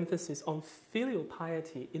surprising emphasis on filial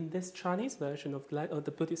piety in this Chinese version of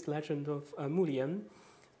the Buddhist legend of Mulian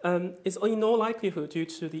is in all likelihood due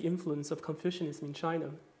to the influence of Confucianism in China.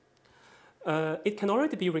 It can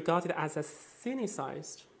already be regarded as a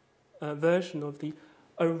sinicized version of the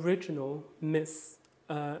original myth,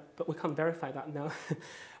 but we can't verify that now.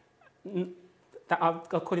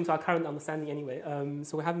 According to our current understanding anyway.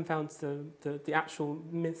 So we haven't found the actual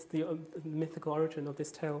myth, the mythical origin of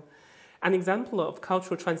this tale. An example of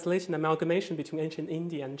cultural translation amalgamation between ancient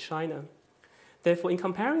India and China. Therefore, in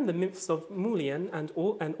comparing the myths of Mulian and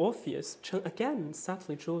Orpheus, Cheng again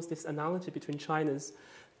subtly draws this analogy between China's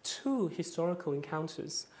 2 historical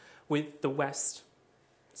encounters with the West.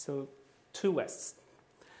 So 2 Wests.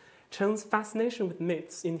 Cheng's fascination with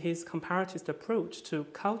myths in his comparatist approach to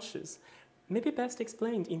cultures may be best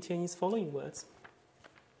explained in Tianyi's following words.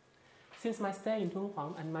 Since my stay in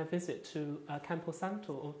Dunhuang and my visit to Camposanto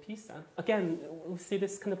or Pisa, again, we see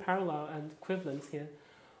this kind of parallel and equivalence here,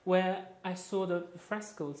 where I saw the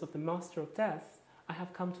frescoes of the Master of Death, I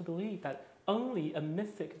have come to believe that only a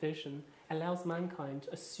mythic vision allows mankind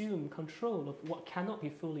to assume control of what cannot be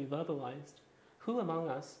fully verbalized. Who among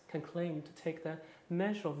us can claim to take the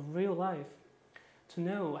measure of real life, to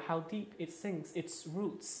know how deep it sinks its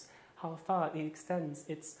roots, how far it extends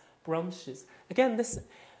its branches? Again, this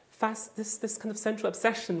kind of central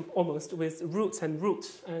obsession almost with roots and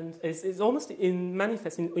root, and is almost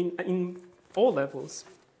manifest in all levels.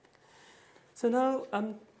 So now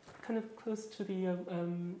I'm kind of close to the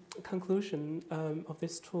conclusion of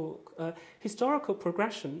this talk. Historical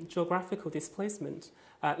progression, geographical displacement,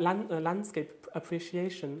 landscape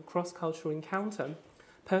appreciation, cross-cultural encounter,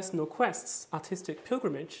 personal quests, artistic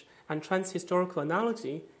pilgrimage, and trans-historical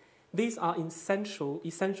analogy, these are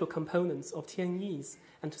essential components of Tianyi's,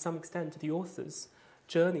 and to some extent the author's,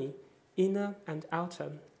 journey, inner and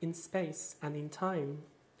outer, in space and in time.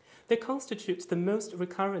 They constitute the most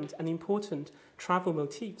recurrent and important travel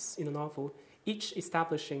motifs in the novel, each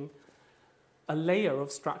establishing a layer of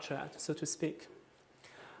structure, so to speak.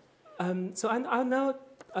 So I'll now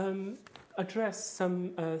address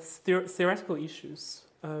some theoretical issues.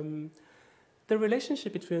 The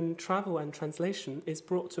relationship between travel and translation is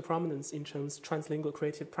brought to prominence in Cheng's translingual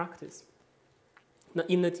creative practice. Now,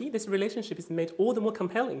 indeed, this relationship is made all the more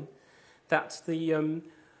compelling that the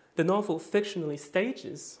novel fictionally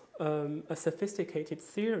stages a sophisticated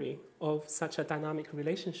theory of such a dynamic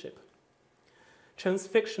relationship. Cheng's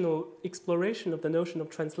fictional exploration of the notion of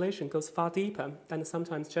translation goes far deeper than the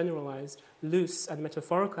sometimes generalized, loose, and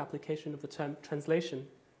metaphorical application of the term translation.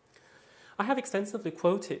 I have extensively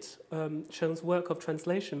quoted Cheng's work of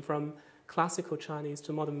translation from classical Chinese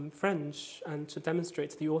to modern French, and to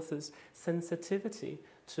demonstrate the author's sensitivity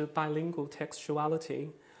to bilingual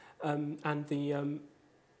textuality and the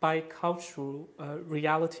bicultural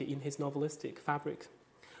reality in his novelistic fabric,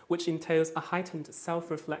 which entails a heightened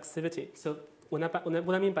self-reflexivity. So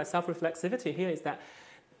what I mean by self-reflexivity here is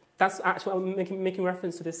that's actually making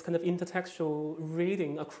reference to this kind of intertextual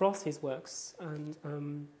reading across his works. And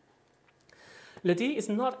Le Dit is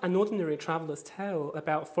not an ordinary traveller's tale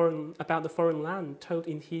about the foreign land told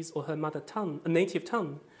in his or her mother tongue, a native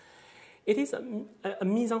tongue. It is a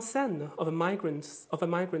mise en scène of a migrant's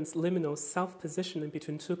liminal self-positioning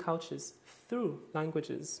between 2 cultures through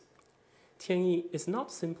languages. Tianyi is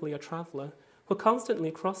not simply a traveller who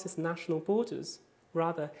constantly crosses national borders.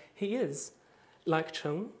 Rather, he is, like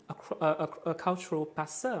Cheng, a cultural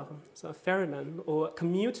passeur, so a ferryman or a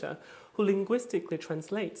commuter who linguistically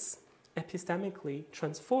translates, epistemically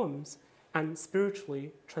transforms, and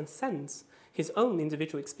spiritually transcends his own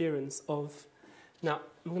individual experience of, now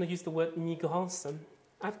I'm going to use the word migrants.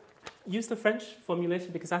 I've used the French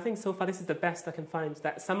formulation because I think so far this is the best I can find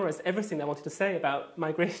that summarizes everything I wanted to say about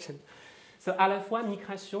migration. So, à la fois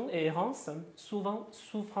migration et errance, souvent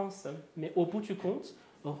souffrance, mais au bout du compte,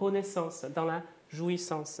 renaissance dans la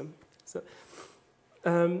jouissance.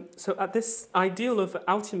 So at this ideal of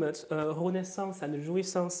ultimate renaissance and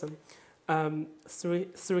jouissance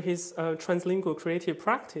through his translingual creative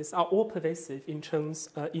practice are all pervasive in Cheng's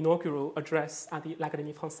inaugural address at the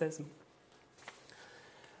l'Académie Française.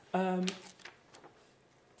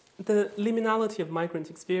 The liminality of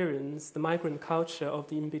migrant experience, the migrant culture of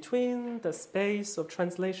the in-between, the space of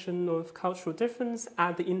translation of cultural difference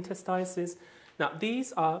at the interstices. Now,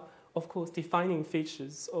 these are, of course, defining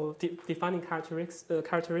features or defining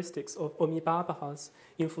characteristics of Omi Barbara's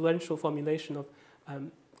influential formulation of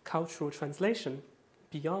cultural translation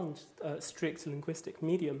beyond strict linguistic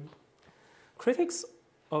medium. Critics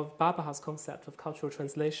of Barbara's concept of cultural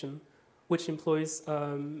translation, which employs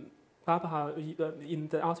Barbara, in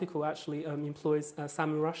the article, actually employs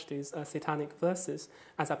Salman Rushdie's Satanic Verses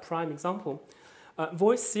as a prime example,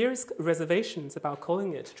 voice serious reservations about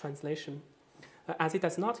calling it translation, as it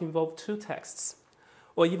does not involve two texts,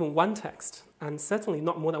 or even one text, and certainly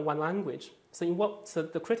not more than one language. So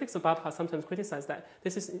the critics of Barbara sometimes criticize that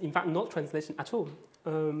this is, in fact, not translation at all.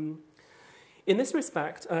 In this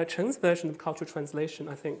respect, Cheng's version of cultural translation,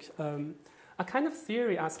 I think, a kind of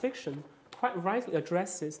theory as fiction, quite rightly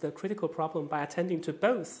addresses the critical problem by attending to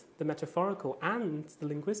both the metaphorical and the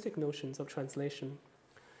linguistic notions of translation.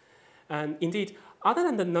 And indeed, other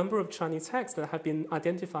than the number of Chinese texts that have been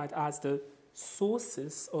identified as the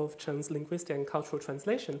sources of Cheng's linguistic and cultural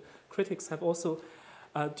translation, critics have also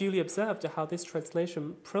duly observed how this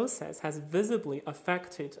translation process has visibly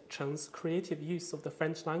affected Cheng's creative use of the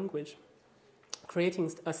French language,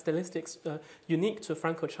 creating a stylistics unique to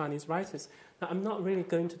Franco-Chinese writers. Now, I'm not really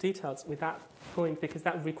going into details with that point because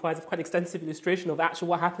that requires a quite extensive illustration of actually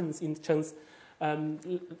what happens in Cheng's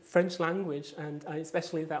French language, and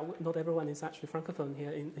especially that not everyone is actually Francophone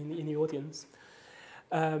here in the audience.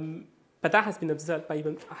 But that has been observed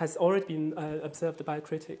has already been observed by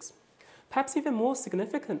critics. Perhaps even more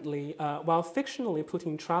significantly, while fictionally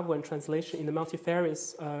putting travel and translation in a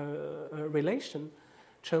multifarious relation,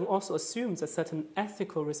 Cheng also assumes a certain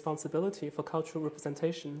ethical responsibility for cultural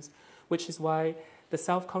representations, which is why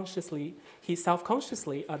he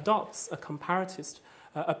self-consciously adopts a comparatist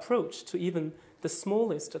approach to even the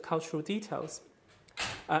smallest cultural details,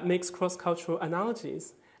 makes cross-cultural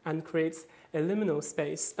analogies, and creates liminal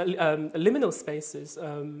spaces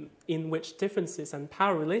in which differences and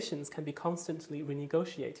power relations can be constantly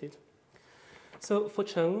renegotiated. So for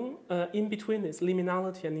Cheng, in between this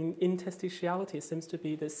liminality and interstitiality seems to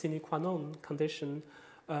be the sine qua non condition,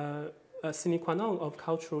 sine qua non of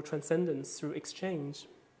cultural transcendence through exchange.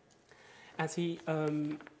 As he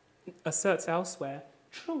asserts elsewhere,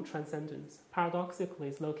 true transcendence paradoxically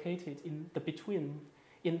is located in the between,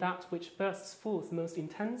 in that which bursts forth most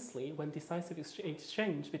intensely when decisive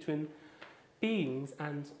exchange between beings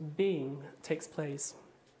and being takes place.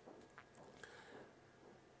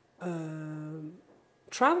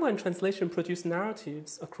 Travel and translation produce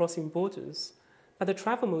narratives crossing borders, but the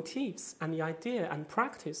travel motifs and the idea and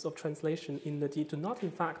practice of translation in the Dit do not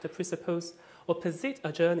in fact presuppose or posit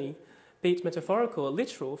a journey, be it metaphorical or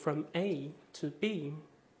literal, from A to B.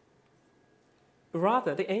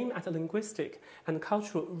 Rather, they aim at a linguistic and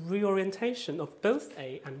cultural reorientation of both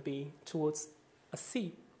A and B towards a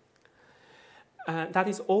C. That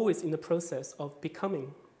is always in the process of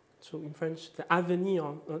becoming. So in French, the avenir,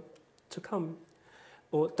 to come,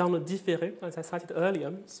 or dans le différé, as I cited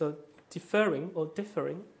earlier, so deferring or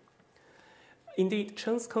differing. Indeed,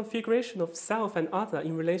 Cheng's configuration of self and other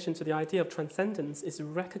in relation to the idea of transcendence is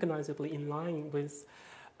recognizably in line with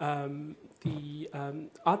the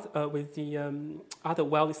other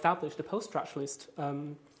well-established post-structuralist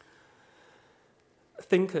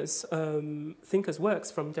thinkers' works,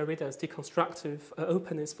 from Derrida's deconstructive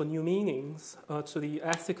openness for new meanings to the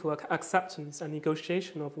ethical acceptance and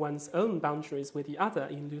negotiation of one's own boundaries with the other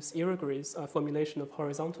in Luce Irigary's formulation of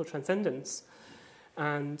horizontal transcendence,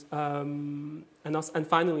 and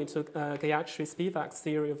finally to Gayatri Spivak's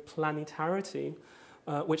theory of planetarity,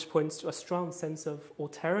 which points to a strong sense of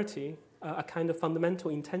alterity, a kind of fundamental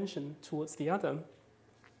intention towards the other.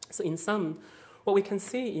 So in sum, what we can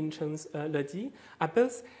see in Cheng's Le Dit are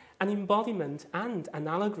both an embodiment and an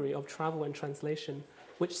allegory of travel and translation,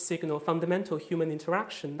 which signal fundamental human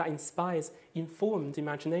interaction that inspires informed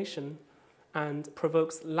imagination and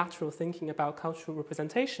provokes lateral thinking about cultural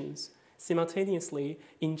representations, simultaneously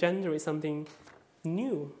engendering something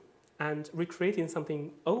new and recreating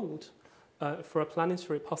something old for a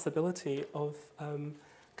planetary possibility of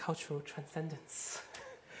cultural transcendence.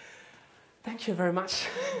 Thank you very much.